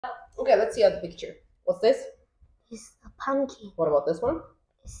Okay, let's see other picture. What's this? It's a pumpkin. What about this one?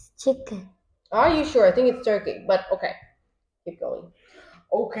 It's chicken. Are you sure? I think it's turkey, but okay. Keep going.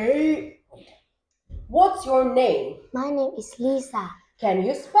 Okay. What's your name? My name is Lisa. Can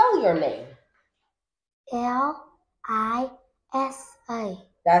you spell your name? Lisa.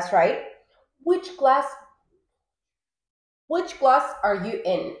 That's right. Which class are you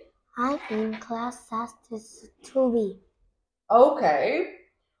in? I'm in class 2B. Okay.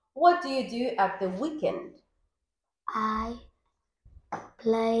 What do you do at the weekend? I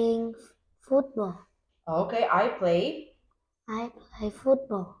playing football. Okay, I play. I play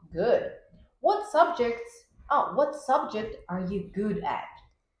football. Good. What subject are you good at?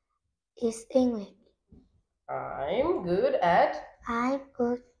 It's English. I'm good at. I'm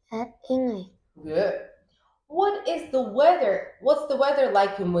good at English. Good. What's the weather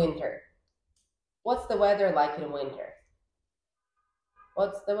like in winter? What's the weather like in winter?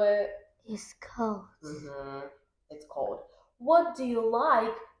 What's the weather? It's cold. It's cold. What do you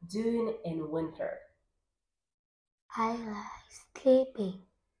like doing in winter? I like sleeping.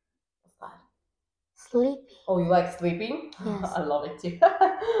 What's that? Sleeping. Oh, you like sleeping? Yes. I love it too.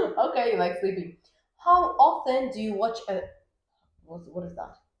 Okay, you like sleeping. How often do you watch a what is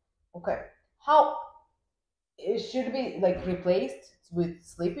that? Okay. How it should be like replaced with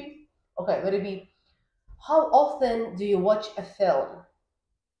sleeping? Okay, let it be. How often do you watch a film?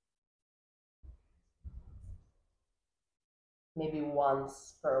 Maybe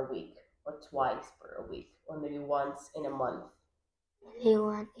once per week, or twice per week, or maybe once in a month. Only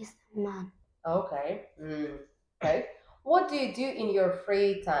one is a month. Okay. Okay. What do you do in your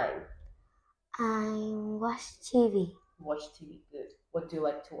free time? I watch TV. Watch TV. Good. What do you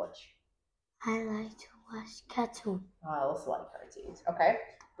like to watch? I like to watch cartoon. I also like cartoons. Okay.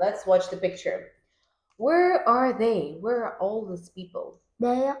 Let's watch the picture. Where are they? Where are all these people?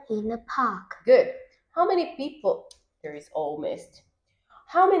 They are in the park. Good. How many people? There is all mist.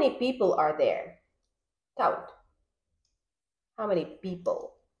 How many people are there? Count. How many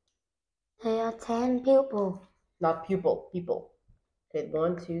people? There are 10 people. Not pupil, people. Okay,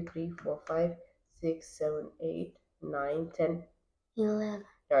 1, 2, 3, 4, 5, 6, 7, 8, 9, 10. 11.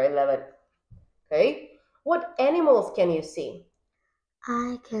 There are 11. Okay. What animals can you see?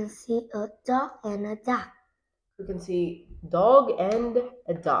 I can see a dog and a duck. You can see dog and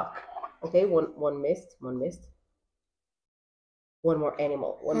a duck. Okay, one missed. One more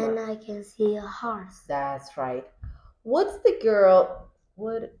animal. One and more. I can see a horse. That's right. What's the girl?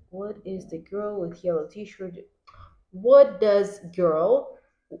 What is the girl with yellow t-shirt? What does girl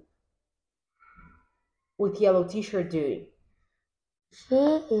with yellow t-shirt doing? She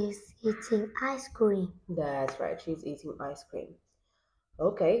is eating ice cream. That's right. She's eating ice cream.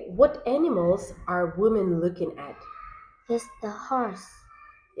 Okay. What animals are women looking at? It's the horse.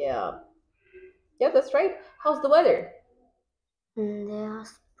 Yeah. Yeah, that's right. How's the weather? And they are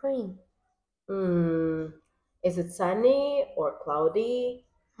spring. Is it sunny or cloudy?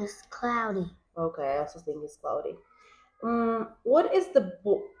 It's cloudy. Okay, I also think it's cloudy. What is the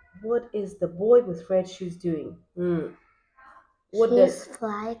boy with red shoes doing? What She's does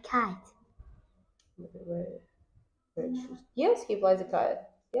fly a kite. red shoes? Yes, he flies a kite.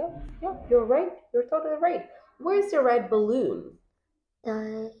 Yeah, yeah, you're right. You're totally right. Where's the red balloon? They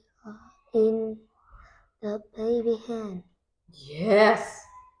are in the baby hand. Yes.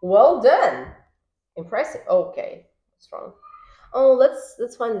 Well done. Impressive. Okay. What's wrong? Oh,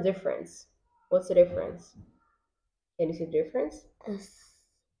 let's find the difference. What's the difference? Can you see the difference? It's,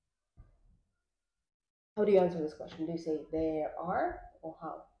 How do you answer this question? Do you say there are or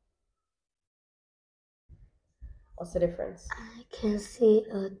how? What's the difference? I can see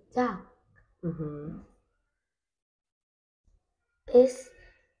a duck. It's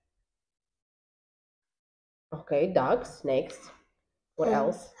Okay, dogs. Next. What and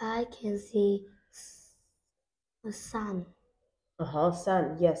else? I can see a sun.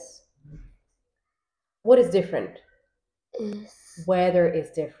 Sun. Yes. What is different? Is Weather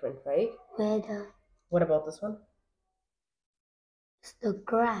is different, right? weather. What about this one? It's the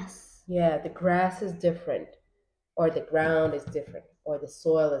grass. Yeah, the grass is different, or the ground is different, or the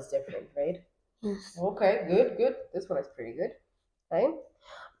soil is different, right? Yes. Okay, good, good. This one is pretty good. Okay.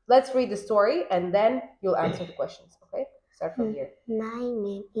 Let's read the story and then you'll answer the questions. Okay. Start from here. My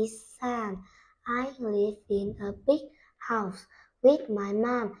name is Sam. I live in a big house with my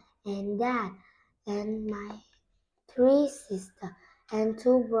mom and dad and my 3 sisters and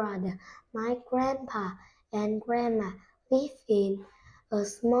 2 brothers. My grandpa and grandma live in a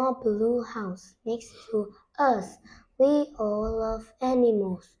small blue house next to us. We all love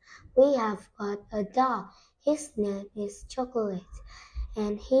animals. We have got a dog. His name is Chocolate.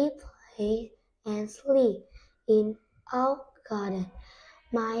 and he plays and sleeps in our garden.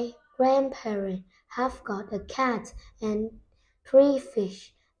 My grandparents have got a cat and 3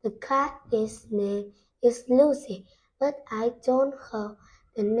 fish. The cat's name is Lucy, but I don't know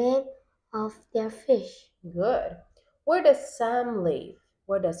the name of their fish. Good. Where does Sam live?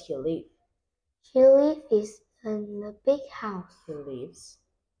 Where does he live? He lives in a big house. He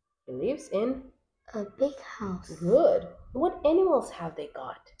lives in A big house. Good. What animals have they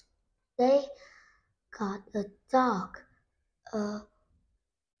got? They got a dog, a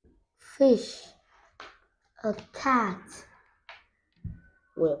fish, a cat.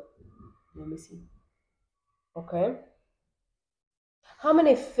 Well, let me see. Okay. How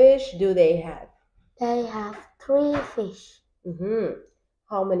many fish do they have? They have 3 fish. Mm-hmm.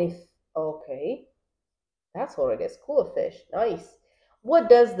 How many? Okay. That's already a school of fish. Nice. What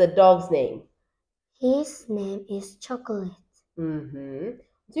does the dog's name? His name is Chocolate. Mm-hmm.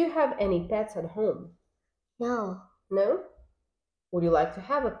 Do you have any pets at home? No. No? Would you like to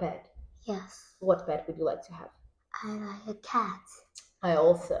have a pet? Yes. What pet would you like to have? I like a cat. I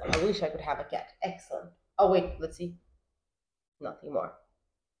wish I could have a cat. Excellent. Oh, wait, let's see. Nothing more.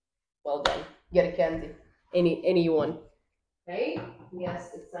 Well done. Get a candy. Any you want. Okay.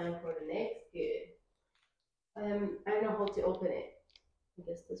 Yes, it's time for the next. Good. I don't know how to open it. I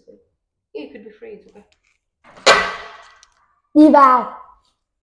guess this way. It could be free. It's okay. Đi vào.